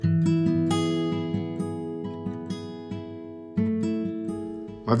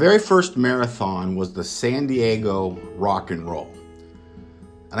My very first marathon was the San Diego Rock and Roll.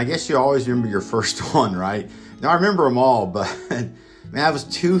 And I guess you always remember your first one, right? Now, I remember them all, but man, that was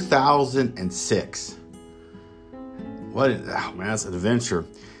 2006. That's an adventure.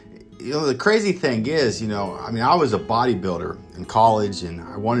 The crazy thing is, I was a bodybuilder in college and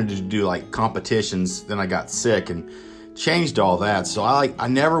I wanted to do like competitions. Then I got sick and changed all that. So I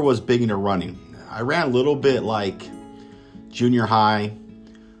never was big into running. I ran a little bit like junior high,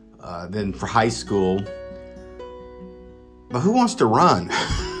 then for high school. But who wants to run?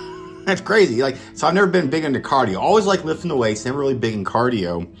 That's crazy. So I've never been big into cardio. Always like lifting the weights, never really big in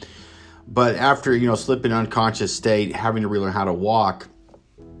cardio. But after, slipping unconscious state, having to relearn how to walk,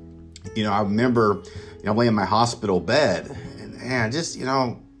 I remember, laying in my hospital bed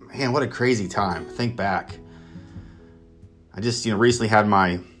and what a crazy time. Think back. I just, recently had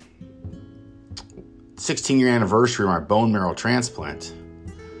my 16-year anniversary of my bone marrow transplant.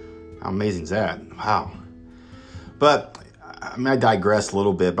 How amazing is that? Wow. But, I digress a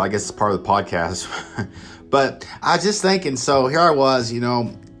little bit, but I guess it's part of the podcast. But I was just thinking, so here I was,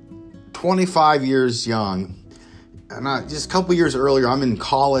 25 years young. And just a couple years earlier, I'm in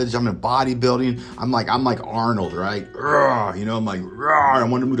college, I'm in bodybuilding. I'm like Arnold, right? I'm like, I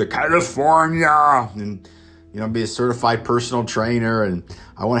want to move to California and, be a certified personal trainer. And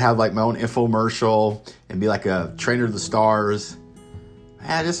I want to have like my own infomercial and be like a trainer of the stars.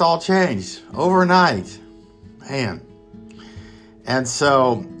 Man, this all changed overnight. Man. And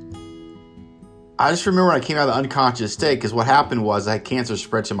so I just remember when I came out of the unconscious state, because what happened was I had cancer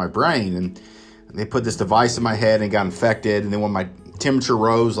spread to my brain and they put this device in my head and got infected. And then when my temperature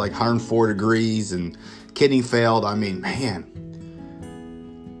rose like 104 degrees and kidney failed,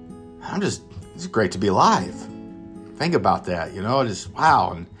 it's great to be alive. Think about that, just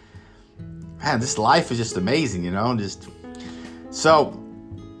wow. And man, this life is just amazing, So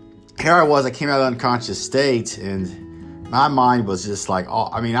here I was, I came out of the unconscious state and my mind was just like,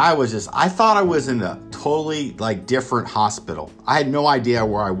 I thought I was in a totally like different hospital. I had no idea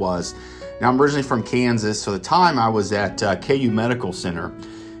where I was. Now, I'm originally from Kansas, so at the time I was at KU Medical Center,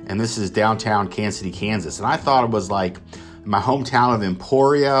 and this is downtown Kansas City, Kansas. And I thought it was like my hometown of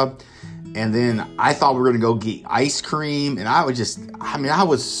Emporia, and then I thought we were going to go get ice cream, and I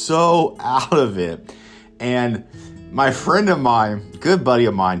was so out of it. And my friend of mine, good buddy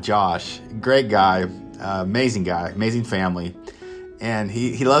of mine, Josh, great guy, amazing family, and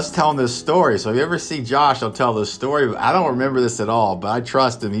he loves telling this story. So if you ever see Josh, I'll tell this story. I don't remember this at all, but I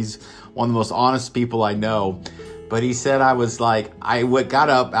trust him. He's one of the most honest people I know. But he said I got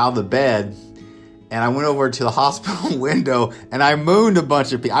up out of the bed and I went over to the hospital window and I mooned a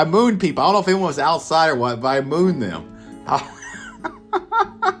bunch of people. I mooned people. I don't know if anyone was outside or what, but I mooned them.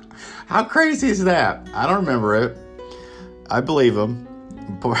 How crazy is that? I don't remember it. I believe him.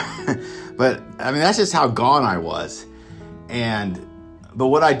 But that's just how gone I was. But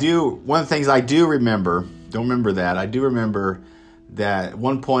one of the things I do remember, don't remember that, I do remember that at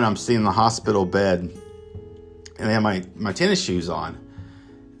one point I'm sitting in the hospital bed and I had my tennis shoes on.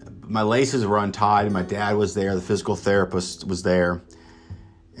 My laces were untied and my dad was there, the physical therapist was there.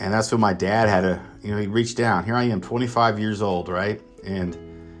 And that's when my dad had he reached down. Here I am, 25 years old, right? And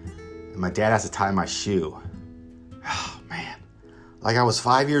my dad has to tie my shoe. Oh, man. Like I was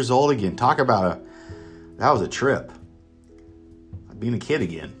 5 years old again. Talk about that was a trip. Being a kid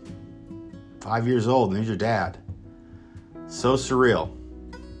again. 5 years old, and there's your dad. So surreal.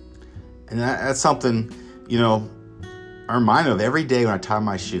 And that's something, I'm reminded of every day when I tie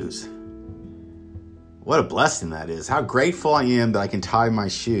my shoes. What a blessing that is. How grateful I am that I can tie my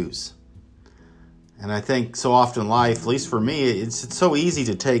shoes. And I think so often in life, at least for me, it's so easy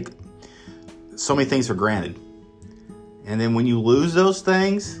to take so many things for granted. And then when you lose those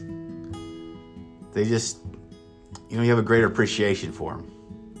things, they just, you have a greater appreciation for them.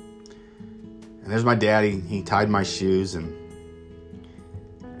 And there's my daddy. He tied my shoes and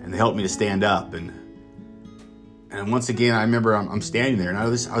they helped me to stand up. And once again, I remember I'm standing there and I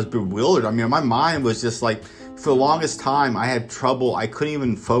was bewildered. My mind was just like, for the longest time, I had trouble. I couldn't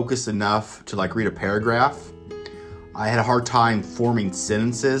even focus enough to read a paragraph. I had a hard time forming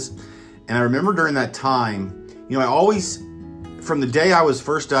sentences. And I remember during that time, I always, from the day I was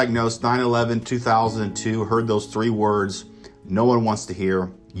first diagnosed, 9/11/2002, heard those three words, no one wants to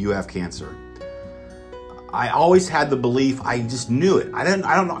hear, you have cancer. I always had the belief, I just knew it. I don't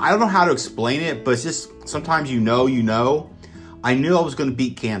know how to explain it, but it's just sometimes I knew I was going to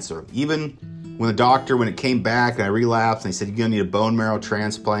beat cancer. Even when it came back and I relapsed and they said, you're going to need a bone marrow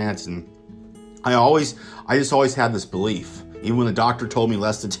transplant. And I just always had this belief. Even when the doctor told me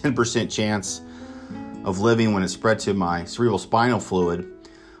less than 10% chance of living when it spread to my cerebral spinal fluid,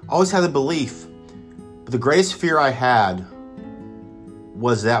 I always had the belief. But the greatest fear I had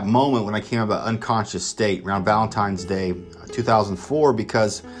was that moment when I came out of that unconscious state around Valentine's Day, 2004,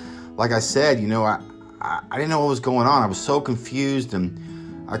 because like I said, I didn't know what was going on. I was so confused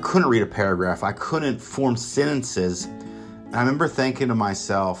and I couldn't read a paragraph. I couldn't form sentences. And I remember thinking to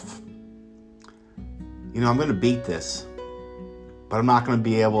myself, I'm going to beat this, but I'm not going to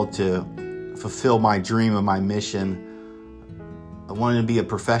be able to fulfill my dream and my mission. I wanted to be a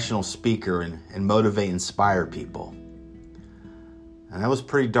professional speaker and motivate, inspire people. And that was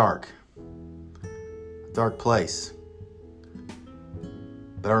pretty dark. A dark place.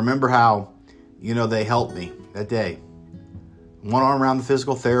 But I remember how, they helped me that day. One arm around the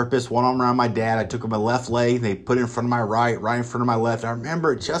physical therapist, one arm around my dad. I took my left leg, they put it in front of my right in front of my left. I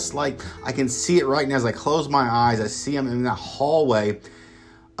remember it just like I can see it right now as I close my eyes. I see him in that hallway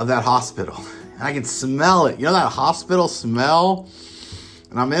of that hospital. And I can smell it. That hospital smell?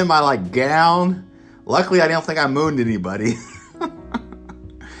 And I'm in my gown. Luckily, I don't think I mooned anybody.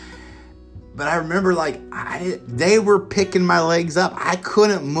 But I remember they were picking my legs up. I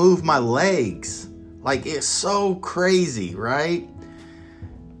couldn't move my legs. It's so crazy, right?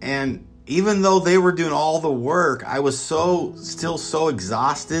 And even though they were doing all the work, I was still so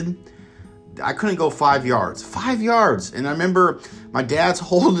exhausted. I couldn't go 5 yards. 5 yards. And I remember my dad's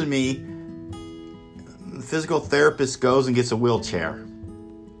holding me. The physical therapist goes and gets a wheelchair.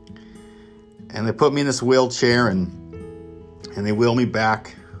 And they put me in this wheelchair and they wheel me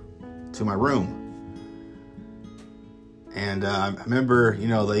back to my room. And I remember,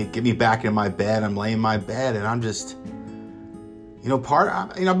 they get me back in my bed. I'm laying in my bed and I'm just,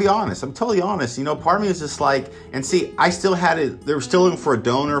 I'll be honest. I'm totally honest. Part of me is just and see, I still had it. They were still looking for a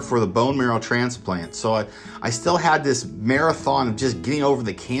donor for the bone marrow transplant. So I still had this marathon of just getting over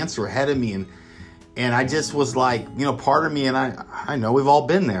the cancer ahead of me. And I just was part of me, and I know we've all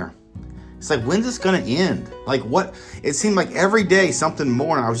been there. It's when's this going to end? What? It seemed like every day something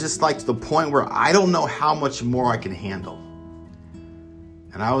more. And I was just to the point where I don't know how much more I can handle.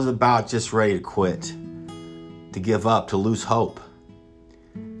 And I was about just ready to quit, to give up, to lose hope.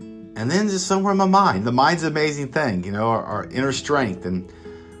 And then just somewhere in my mind, the mind's an amazing thing, our inner strength. And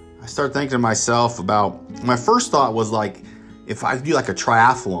I started thinking to myself about, my first thought was if I do a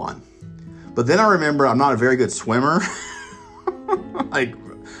triathlon. But then I remember I'm not a very good swimmer. I'd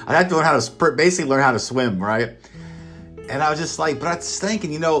have to learn how to learn how to swim, right? And I was just but I was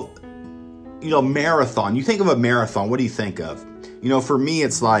thinking, marathon. You think of a marathon, what do you think of? For me,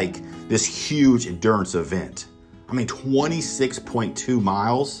 it's this huge endurance event. 26.2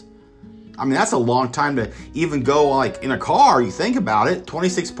 miles. That's a long time to even go in a car. You think about it,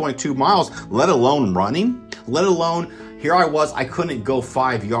 26.2 miles, let alone running, let alone here I was, I couldn't go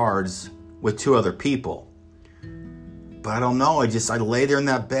 5 yards with two other people. But I don't know. I lay there in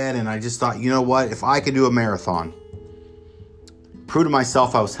that bed and I just thought, what? If I could do a marathon, prove to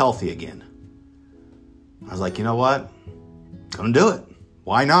myself I was healthy again. I was you know what? Gonna do it.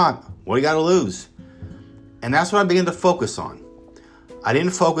 Why not? What do you got to lose? And that's what I began to focus on. I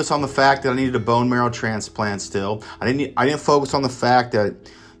didn't focus on the fact that I needed a bone marrow transplant still. I didn't focus on the fact that,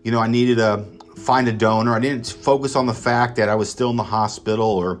 I needed to find a donor. I didn't focus on the fact that I was still in the hospital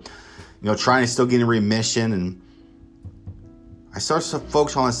or, trying to still get in remission. And I started to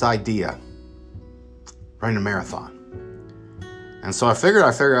focus on this idea, running a marathon. And so I figured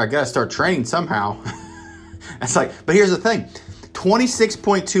I got to start training somehow. It's but here's the thing,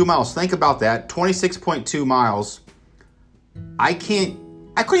 26.2 miles. Think about that, 26.2 miles. I couldn't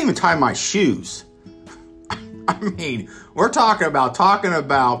even tie my shoes. We're talking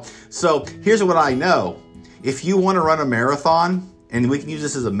about. So here's what I know. If you want to run a marathon, and we can use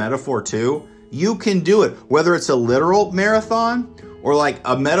this as a metaphor too, you can do it, whether it's a literal marathon or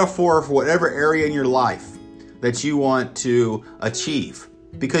a metaphor for whatever area in your life that you want to achieve.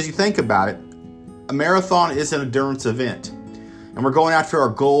 Because you think about it, a marathon is an endurance event. And we're going after our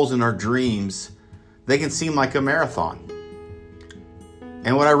goals and our dreams. They can seem like a marathon.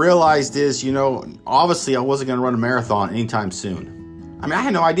 And what I realized is, obviously I wasn't going to run a marathon anytime soon. I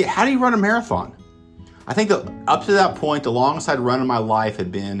had no idea. How do you run a marathon? I think that up to that point, the longest I'd run in my life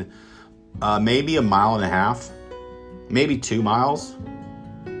had been maybe 1.5 miles, maybe 2 miles.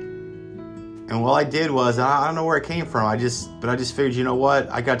 And what I did was, I don't know where it came from. I just figured, you know what?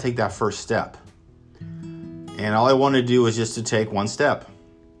 I got to take that first step. And all I wanted to do was just to take one step.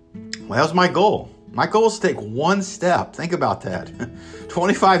 Well, that was my goal. My goal is to take one step. Think about that.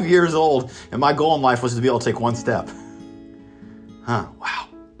 25 years old, and my goal in life was to be able to take one step. Wow.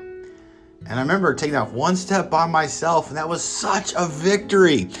 And I remember taking that one step by myself, and that was such a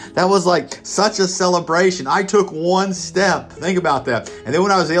victory. That was like such a celebration. I took one step. Think about that. And then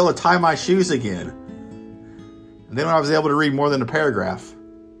when I was able to tie my shoes again, and then when I was able to read more than a paragraph,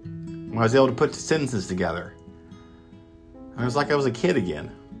 when I was able to put sentences together, it was like I was a kid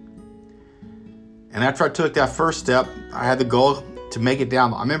again. And after I took that first step, I had the goal to make it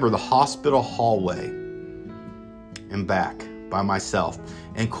down, I remember, the hospital hallway and back by myself.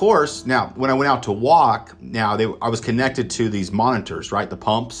 And of course, now when I went out to walk, I was connected to these monitors, right? The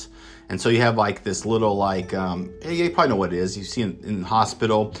pumps. And so you have like this little you probably know what it is. You see in the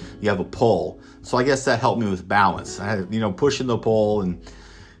hospital, you have a pole. So I guess that helped me with balance. I had, pushing the pole and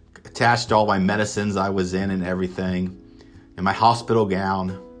attached to all my medicines I was in and everything, and my hospital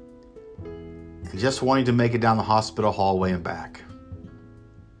gown, and just wanting to make it down the hospital hallway and back.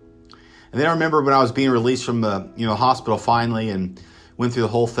 And then I remember when I was being released from the hospital finally and went through the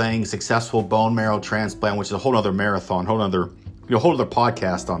whole thing, successful bone marrow transplant, which is a whole other marathon, whole other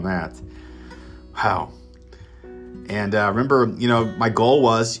podcast on that. Wow. And I remember, my goal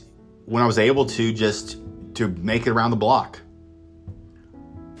was when I was able to make it around the block,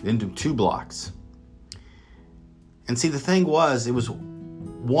 into 2 blocks. And see, the thing was, it was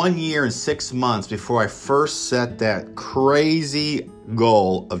 1 year and 6 months before I first set that crazy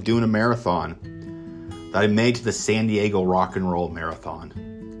goal of doing a marathon that I made to the San Diego Rock and Roll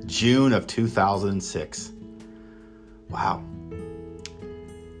Marathon, June of 2006. Wow.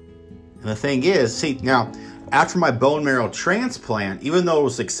 And the thing is, see, now, after my bone marrow transplant, even though it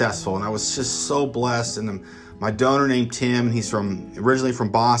was successful, and I was just so blessed, and my donor named Tim, and he's originally from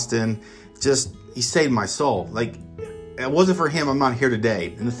Boston, he saved my soul. Like, it wasn't for him, I'm not here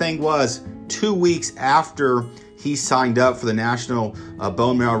today. And the thing was, 2 weeks after he signed up for the National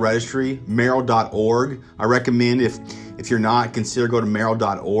Bone Marrow Registry, marrow.org. I recommend, if you're not, consider go to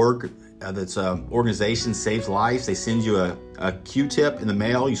marrow.org. That's an organization, saves lives. They send you a Q-tip in the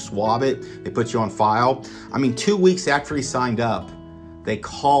mail. You swab it. They put you on file. 2 weeks after he signed up, they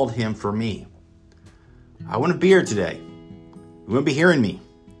called him for me. I wouldn't be here today. You wouldn't be hearing me.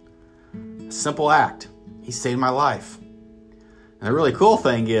 A simple act. He saved my life. And the really cool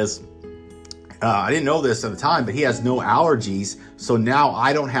thing is, I didn't know this at the time, but he has no allergies. So now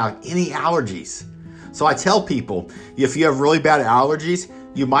I don't have any allergies. So I tell people, if you have really bad allergies,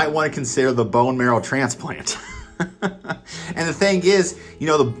 you might want to consider the bone marrow transplant. And the thing is,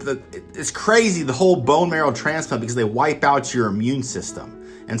 it's crazy, the whole bone marrow transplant, because they wipe out your immune system.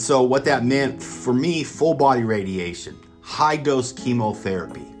 And so what that meant for me, full body radiation, high dose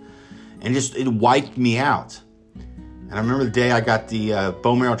chemotherapy, and it wiped me out. And I remember the day I got the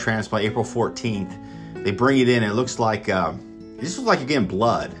bone marrow transplant, April 14th. They bring it in, and it looks like you're getting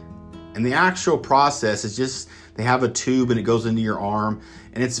blood. And the actual process is just, they have a tube and it goes into your arm,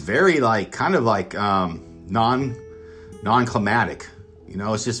 and it's very non-climatic.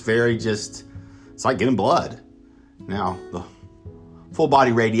 It's just it's like getting blood. Now, the full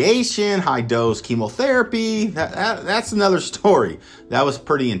body radiation, high dose chemotherapy, that's another story. That was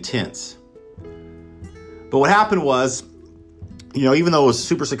pretty intense. But what happened was, even though it was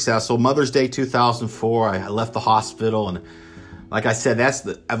super successful, Mother's Day 2004, I left the hospital, and like I said,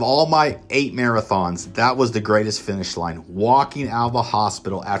 of all my 8 marathons, that was the greatest finish line, walking out of the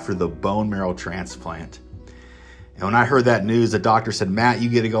hospital after the bone marrow transplant. And when I heard that news, the doctor said, "Matt, you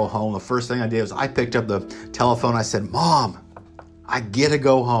get to go home." The first thing I did was I picked up the telephone. I said, "Mom, I get to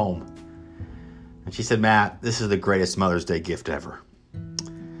go home." And she said, "Matt, this is the greatest Mother's Day gift ever."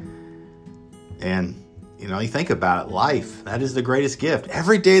 And you think about it, life, that is the greatest gift.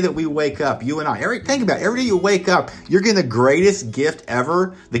 Every day that we wake up, you and I, think about it, every day you wake up, you're getting the greatest gift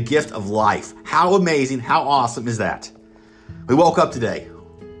ever, the gift of life. How amazing, how awesome is that? We woke up today.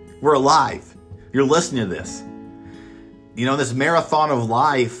 We're alive. You're listening to this. This marathon of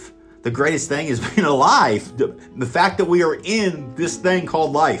life, the greatest thing is being alive. The fact that we are in this thing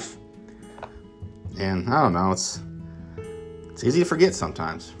called life. And I don't know, it's easy to forget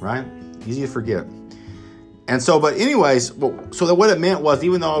sometimes, right? Easy to forget. And so, but anyways, so that what it meant was,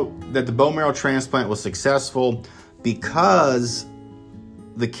 even though that the bone marrow transplant was successful, because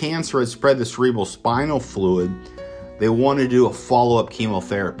the cancer had spread the cerebral spinal fluid, they wanted to do a follow-up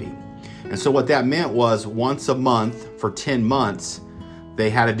chemotherapy. And so what that meant was, once a month for 10 months, they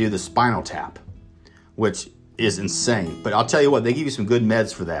had to do the spinal tap, which is insane. But I'll tell you what, they give you some good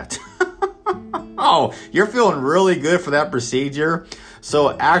meds for that. Oh, you're feeling really good for that procedure.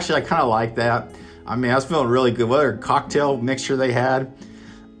 So actually, I kind of like that. I was feeling really good. Whatever cocktail mixture they had.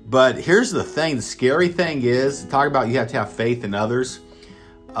 But here's the thing. The scary thing is, talk about you have to have faith in others.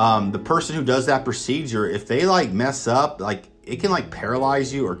 The person who does that procedure, if they mess up, it can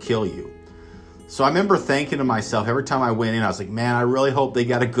paralyze you or kill you. So I remember thinking to myself every time I went in, I was like, man, I really hope they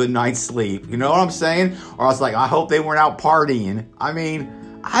got a good night's sleep. You know what I'm saying? Or I was like, I hope they weren't out partying. I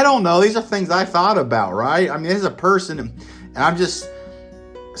mean, I don't know. These are things I thought about, right? I mean, as a person, and I'm just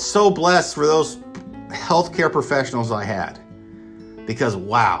so blessed for those healthcare professionals I had. Because,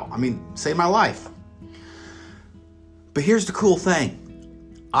 wow, I mean, saved my life. But here's the cool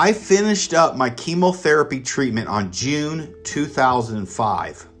thing. I finished up my chemotherapy treatment on June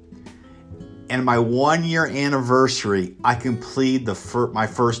 2005. And my 1-year anniversary, I completed my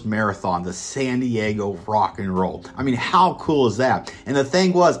first marathon, the San Diego Rock and Roll. I mean, how cool is that? And the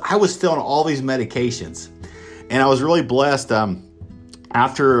thing was, I was still on all these medications. And I was really blessed.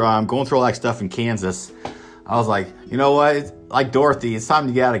 After going through all that stuff in Kansas, I was like, you know what? Like Dorothy, it's time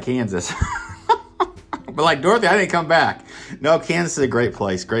to get out of Kansas. But like Dorothy, I didn't come back. No, Kansas is a great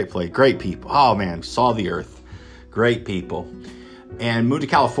place, great people. Oh man, saw the earth. Great people. And moved to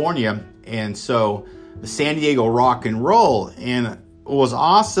California. And so the San Diego Rock and Roll. And what was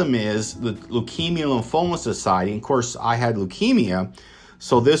awesome is the Leukemia and Lymphoma Society. Of course, I had leukemia,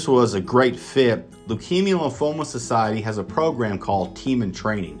 so this was a great fit. Leukemia and Lymphoma Society has a program called Team in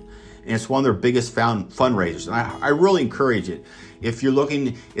Training. And it's one of their biggest fundraisers. And I really encourage it. If you're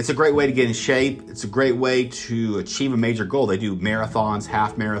looking, it's a great way to get in shape. It's a great way to achieve a major goal. They do marathons,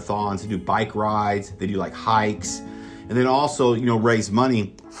 half marathons, they do bike rides, they do like hikes, and then also, raise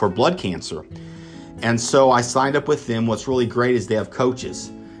money for blood cancer. And so I signed up with them. What's really great is they have coaches.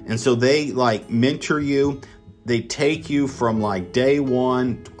 And so they mentor you. They take you from day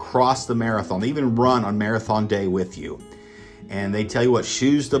one to cross the marathon. They even run on marathon day with you. And they tell you what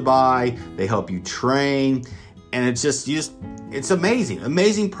shoes to buy. They help you train. And it's it's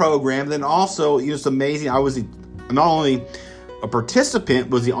amazing program. Then also, it's amazing. I was not only a participant,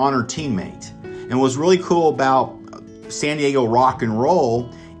 was the honored teammate. And what's really cool about San Diego Rock and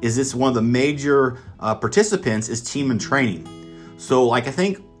Roll is this one of the major participants is Team in Training. So I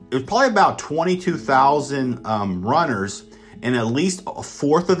think it was probably about 22,000 runners, and at least a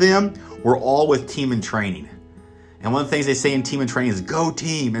fourth of them were all with Team in Training. And one of the things they say in Team in Training is go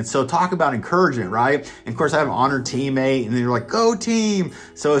team. And so talk about encouragement, right? And of course I have an honored teammate, and they're like, go team.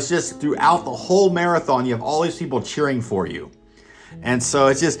 So it's just throughout the whole marathon, you have all these people cheering for you. And so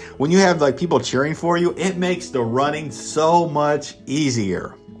it's just, when you have people cheering for you, it makes the running so much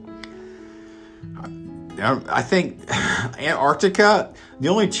easier. I think Antarctica, the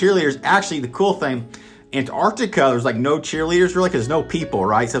only cheerleaders, actually the cool thing, Antarctica, there's no cheerleaders really because there's no people,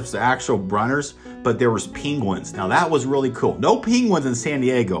 right? Except the actual runners, but there was penguins. Now that was really cool. No penguins in San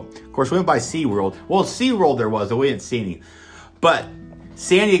Diego. Of course, we went by SeaWorld. Well, SeaWorld there was, but we didn't see any. But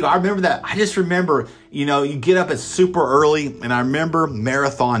San Diego, I remember that. I just remember, you get up at super early, and I remember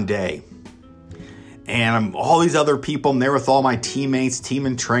marathon day. And all these other people, and there with all my teammates, Team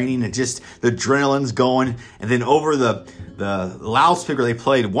in Training, and just the adrenaline's going. And then over the loudspeaker, they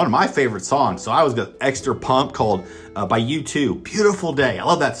played one of my favorite songs. So I was extra pumped, called by U2, Beautiful Day. I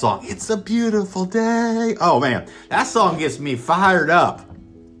love that song. It's a beautiful day. Oh man, that song gets me fired up.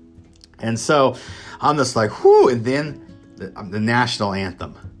 And so I'm just like, whoo. And then the national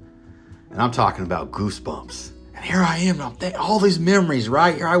anthem. And I'm talking about goosebumps. And here I am, all these memories,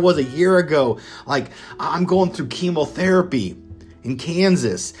 right? Here I was a year ago. I'm going through chemotherapy in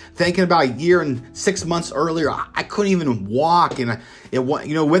Kansas, thinking about a year and 6 months earlier, I couldn't even walk. And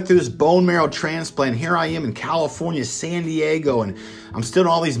went through this bone marrow transplant. Here I am in California, San Diego, and I'm still on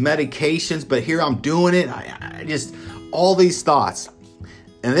all these medications, but here I'm doing it. I just, all these thoughts.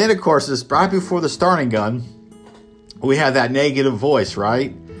 And then, of course, this right before the starting gun, we had that negative voice,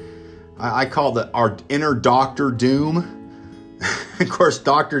 right? I call it our inner Dr. Doom. Of course,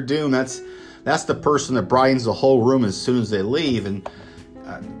 Dr. Doom, that's the person that brightens the whole room as soon as they leave. And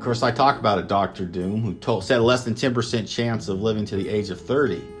of course, I talk about a Dr. Doom who said less than 10% chance of living to the age of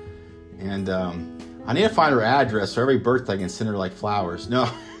 30. And I need to find her address so every birthday I can send her flowers.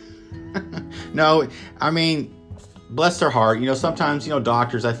 No, no, I mean, bless their heart. Sometimes,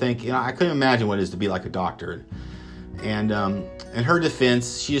 doctors, I think, I couldn't imagine what it is to be like a doctor. And in her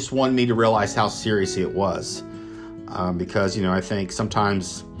defense, she just wanted me to realize how serious it was. Because, I think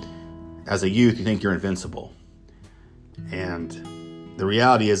sometimes as a youth, you think you're invincible. And the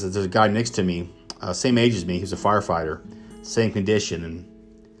reality is that there's a guy next to me, same age as me, who's a firefighter, same condition, and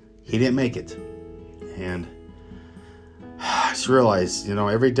he didn't make it. And I just realized,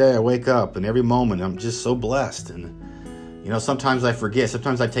 every day I wake up and every moment I'm just so blessed. And, sometimes I forget.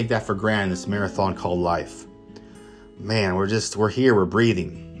 Sometimes I take that for granted, this marathon called life. Man, we're here, we're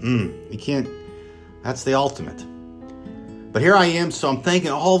breathing. You can't, that's the ultimate. But here I am, so I'm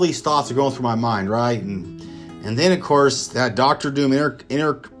thinking all these thoughts are going through my mind, right? And then, of course, that Dr. Doom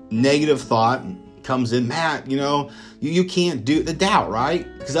inner negative thought comes in, Matt, you can't do the doubt, right?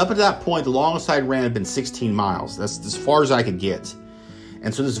 Because up to that point, the longest I'd ran had been 16 miles. That's as far as I could get.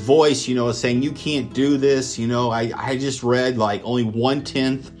 And so this voice, is saying, you can't do this. I just read like only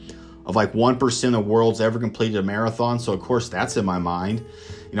 1/10 of like 1% of the world's ever completed a marathon. So of course that's in my mind.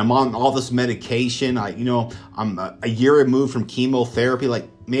 I'm on all this medication. I'm a year removed from chemotherapy. Like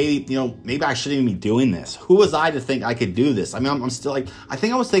maybe I shouldn't even be doing this. Who was I to think I could do this? I mean, I'm still like, I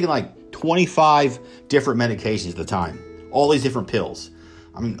think I was taking like 25 different medications at the time, all these different pills.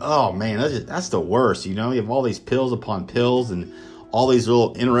 I mean, oh man, that's the worst. You have all these pills upon pills and all these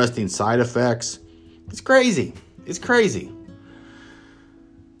little interesting side effects. It's crazy. It's crazy.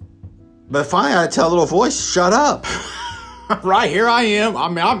 But finally, I tell a little voice, shut up. Right, here I am. I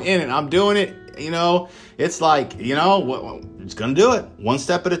mean, I'm in it. I'm doing it. It's like, it's going to do it one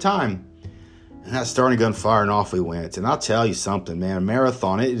step at a time. And that starting gun fire, and off we went. And I'll tell you something, man, a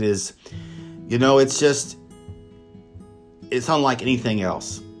marathon, it is, it's unlike anything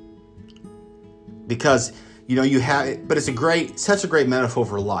else. Because, you have it, but it's such a great metaphor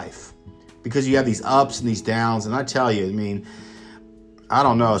for life. Because you have these ups and these downs. And I tell you, I mean, I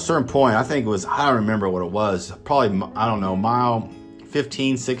don't know, a certain point, I think it was, I don't remember what it was, probably, I don't know, mile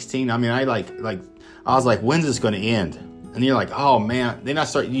 15, 16. I mean, I was like, when's this going to end? And you're like, oh man. Then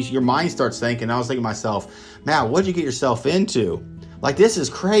your mind starts thinking, I was thinking to myself, Matt, what'd you get yourself into? Like, this is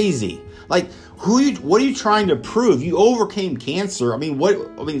crazy. Like, what are you trying to prove? You overcame cancer. I mean,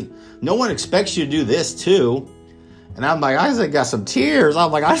 no one expects you to do this too. And I'm like, I just got some tears.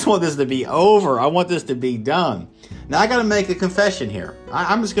 I'm like, I just want this to be over. I want this to be done. Now I got to make a confession here.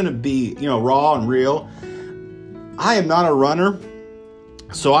 I'm just going to be, raw and real. I am not a runner.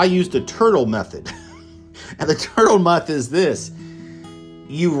 So I used the turtle method. And the turtle method is this.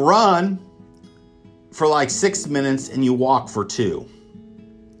 You run for like 6 minutes and you walk for 2.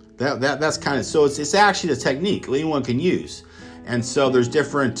 That's kind of, so it's actually a technique anyone can use. And so there's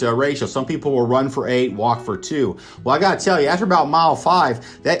different ratios. Some people will run for 8, walk for 2. Well, I got to tell you, after about mile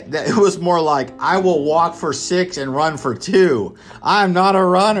 5, that it was more like, I will walk for 6 and run for 2. I'm not a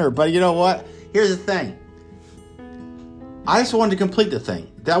runner, but you know what? Here's the thing. I just wanted to complete the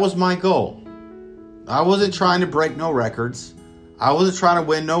thing. That was my goal. I wasn't trying to break no records. I wasn't trying to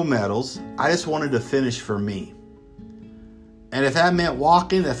win no medals. I just wanted to finish for me. And if that meant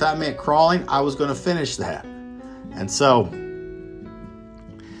walking, if that meant crawling, I was going to finish that. And so,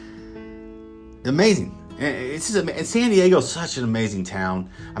 amazing. And San Diego is such an amazing town.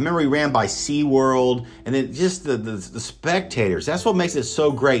 I remember we ran by SeaWorld, and then just the spectators. That's what makes it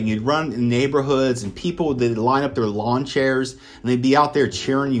so great. And you'd run in neighborhoods, and people would line up their lawn chairs, and they'd be out there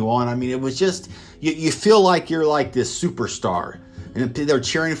cheering you on. I mean, it was just, you feel like you're like this superstar. And they're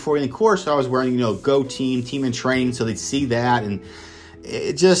cheering for you. And of course, I was wearing, Go Team in training, so they'd see that. And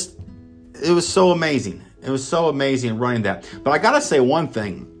it was so amazing. It was so amazing running that. But I got to say one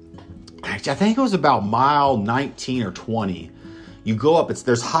thing. Actually, I think it was about mile 19 or 20. You go up,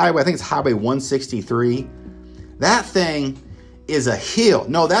 there's highway, I think it's highway 163. That thing is a hill.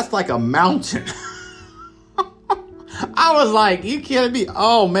 No, that's like a mountain. I was like, you kidding me?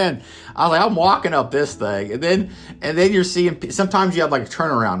 Oh man. I was like, I'm walking up this thing. And then you're seeing, sometimes you have like a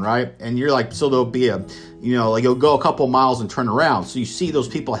turnaround, right? And you're like, so there'll be like you'll go a couple miles and turn around. So you see those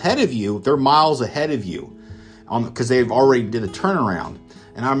people ahead of you, they're miles ahead of you because they've already did a turnaround.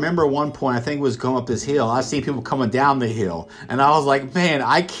 And I remember at one point, I think it was going up this hill, I seen people coming down the hill. And I was like, man,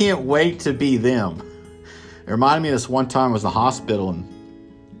 I can't wait to be them. It reminded me of this one time I was in the hospital, and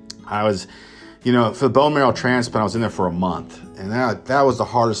I was, for the bone marrow transplant, I was in there for a month. And that was the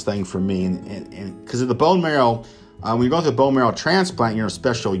hardest thing for me. And because of the bone marrow, when you go through the bone marrow transplant, you're in a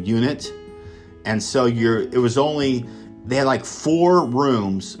special unit. And so they had like 4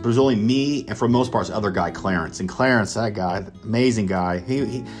 rooms, but it was only me, and for the most part, the other guy, Clarence. And Clarence, that guy, amazing guy,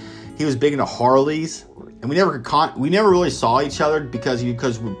 he was big into Harleys, and we never really saw each other because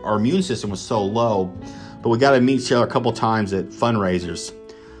our immune system was so low. But we got to meet each other a couple times at fundraisers.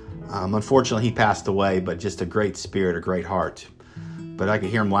 Unfortunately, he passed away, but just a great spirit, a great heart. But I could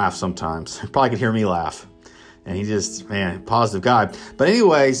hear him laugh sometimes. Probably could hear me laugh, and he just, man, positive guy. But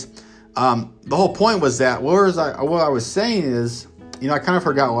anyways. The whole point was that what I was saying is, I kind of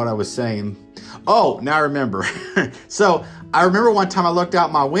forgot what I was saying. Oh, now I remember. So I remember one time I looked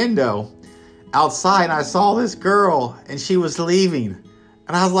out my window outside and I saw this girl and she was leaving.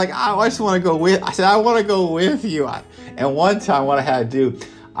 And I was like, I just want to go I want to go with you. And one time what I had to do,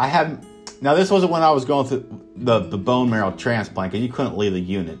 now this wasn't when I was going through the bone marrow transplant, because you couldn't leave the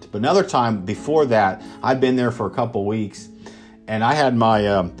unit. But another time before that, I'd been there for a couple weeks, and I had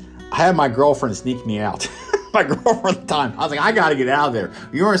my girlfriend sneak me out. my girlfriend at the time. I was like, I got to get out of there.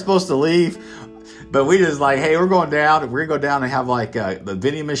 You weren't supposed to leave. But we just like, hey, we're going down. We're going to go down and have like the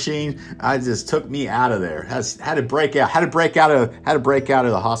vending machine. I just took me out of there. Had to break out. Had to break out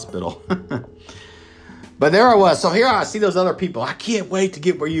of the hospital. But there I was. So here I see those other people. I can't wait to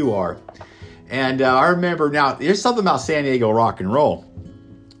get where you are. And I remember now, there's something about San Diego rock and roll.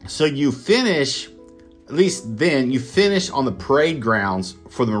 So you finish, at least then, you finish on the parade grounds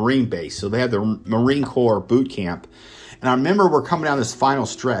for the Marine base. So they have the Marine Corps boot camp. And I remember we're coming down this final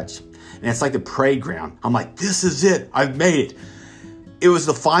stretch. And it's like the parade ground. I'm like, this is it. I've made it. It was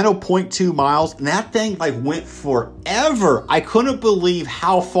the final 0.2 miles. And that thing like went forever. I couldn't believe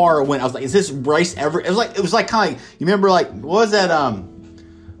how far it went. I was like, is this race ever? It was like kind of like, you remember like, what was that?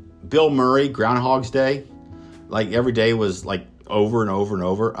 Bill Murray, Groundhog's Day. Like every day was like over and over and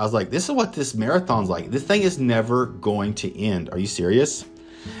over. I was like, this is what this marathon's like. This thing is never going to end. Are you serious?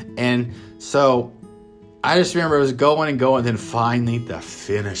 And so I just remember it was going and going, then finally the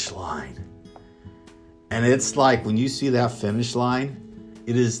finish line. And it's like when you see that finish line,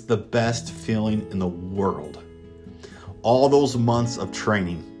 it is the best feeling in the world. All those months of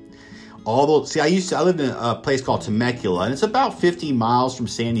training. I lived in a place called Temecula, and it's about 50 miles from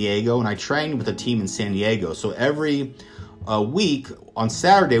San Diego, and I trained with a team in San Diego. So every week on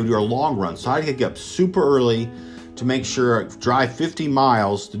Saturday, we do our long run. So I had to get up super early to make sure I drive 50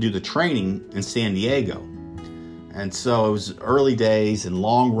 miles to do the training in San Diego. And so it was early days and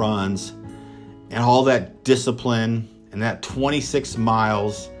long runs and all that discipline and that 26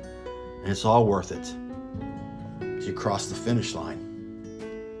 miles, and it's all worth it. You cross the finish line.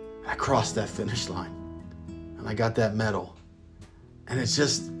 I crossed that finish line and I got that medal. And it's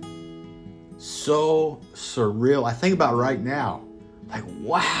just so surreal. I think about it right now, like,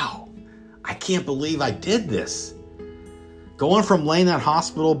 wow, I can't believe I did this. Going from laying that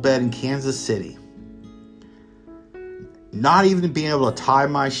hospital bed in Kansas City, not even being able to tie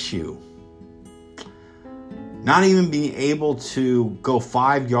my shoe, not even being able to go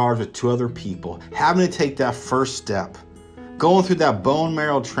 5 yards with 2 other people, having to take that first step, going through that bone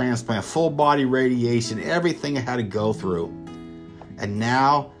marrow transplant, full body radiation, everything I had to go through. And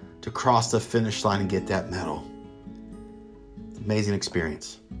now to cross the finish line and get that medal. Amazing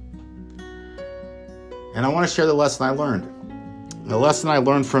experience. And I want to share the lesson I learned. The lesson I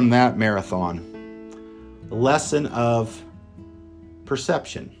learned from that marathon. The lesson of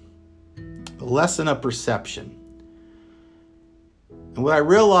perception. The lesson of perception. And what I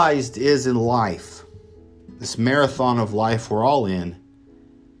realized is in life, this marathon of life we're all in,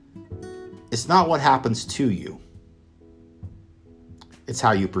 it's not what happens to you. It's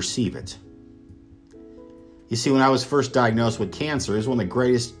how you perceive it. You see, when I was first diagnosed with cancer, it was one of the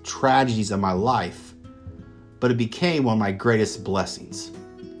greatest tragedies of my life, but it became one of my greatest blessings.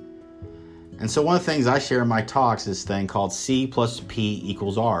 And so one of the things I share in my talks is this thing called C plus P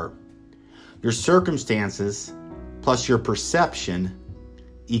equals R. Your circumstances plus your perception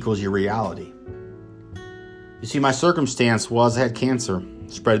equals your reality. You see, my circumstance was I had cancer,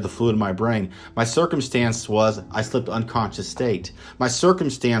 spread the fluid in my brain. My circumstance was I slipped unconscious state. My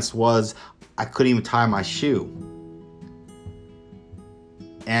circumstance was I couldn't even tie my shoe.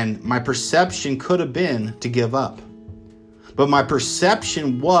 And my perception could have been to give up. But my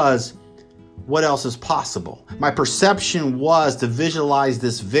perception was, what else is possible? My perception was to visualize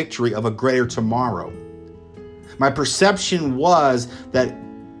this victory of a greater tomorrow. My perception was that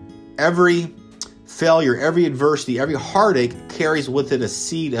every failure, every adversity, every heartache carries with it a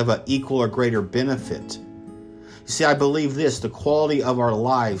seed of an equal or greater benefit. You see, I believe this, the quality of our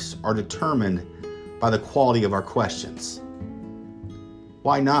lives are determined by the quality of our questions.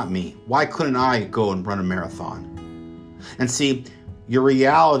 Why not me? Why couldn't I go and run a marathon? And see, your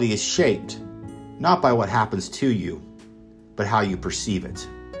reality is shaped not by what happens to you, but how you perceive it.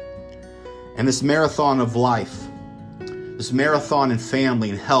 And this marathon of life, this marathon in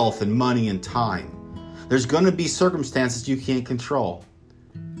family and health and money and time, there's going to be circumstances you can't control.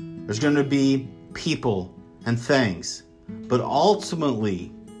 There's going to be people and things. But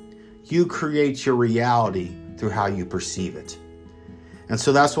ultimately, you create your reality through how you perceive it. And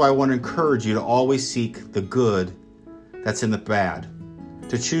so that's why I want to encourage you to always seek the good that's in the bad.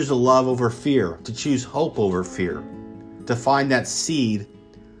 To choose the love over fear. To choose hope over fear. To find that seed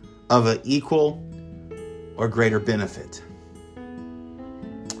of an equal or greater benefit.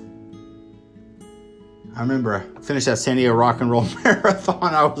 I remember I finished that San Diego Rock and Roll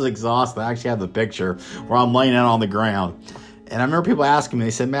Marathon. I was exhausted. I actually have the picture where I'm laying out on the ground. And I remember people asking me,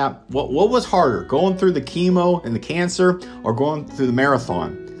 they said, Matt, what was harder, going through the chemo and the cancer or going through the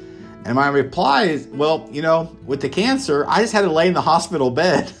marathon? And my reply is, well, with the cancer, I just had to lay in the hospital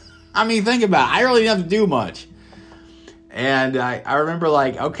bed. I mean, think about it. I really didn't have to do much. And I remember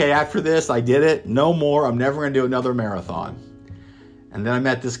like, okay, after this, I did it. No more. I'm never going to do another marathon. And then I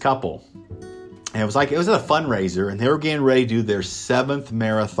met this couple. And it was at a fundraiser, and they were getting ready to do their 7th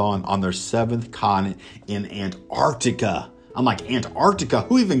marathon on their 7th continent in Antarctica. I'm like, Antarctica?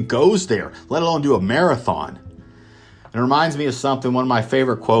 Who even goes there, let alone do a marathon? And it reminds me of something, one of my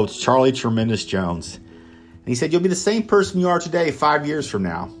favorite quotes, Charlie Tremendous Jones. And he said, you'll be the same person you are today 5 years from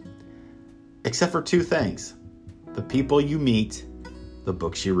now, except for 2 things. The people you meet, the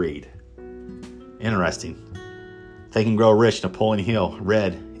books you read. Interesting. Think and Grow Rich, Napoleon Hill,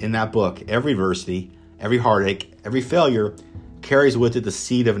 read in that book, every adversity, every heartache, every failure carries with it the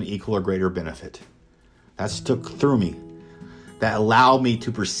seed of an equal or greater benefit. That stuck through me. That allowed me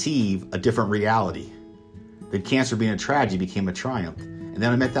to perceive a different reality. That cancer being a tragedy became a triumph. And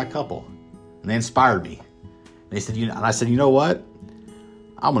then I met that couple, and they inspired me. And they said, and I said, you know what?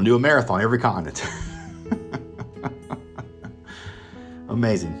 I'm going to do a marathon every continent.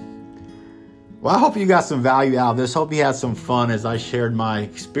 Amazing. Well, I hope you got some value out of this. Hope you had some fun as I shared my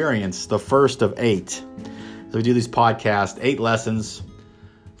experience, the first of 8. So we do these podcasts, 8 lessons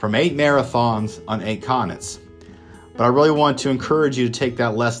from 8 marathons on 8 continents. But I really want to encourage you to take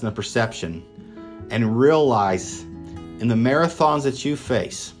that lesson of perception and realize in the marathons that you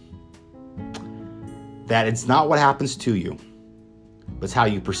face that it's not what happens to you, but it's how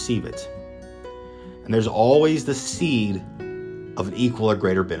you perceive it. And there's always the seed of an equal or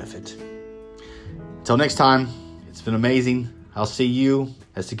greater benefit. Until next time, it's been amazing. I'll see you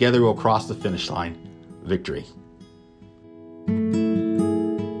as together we'll cross the finish line. Victory.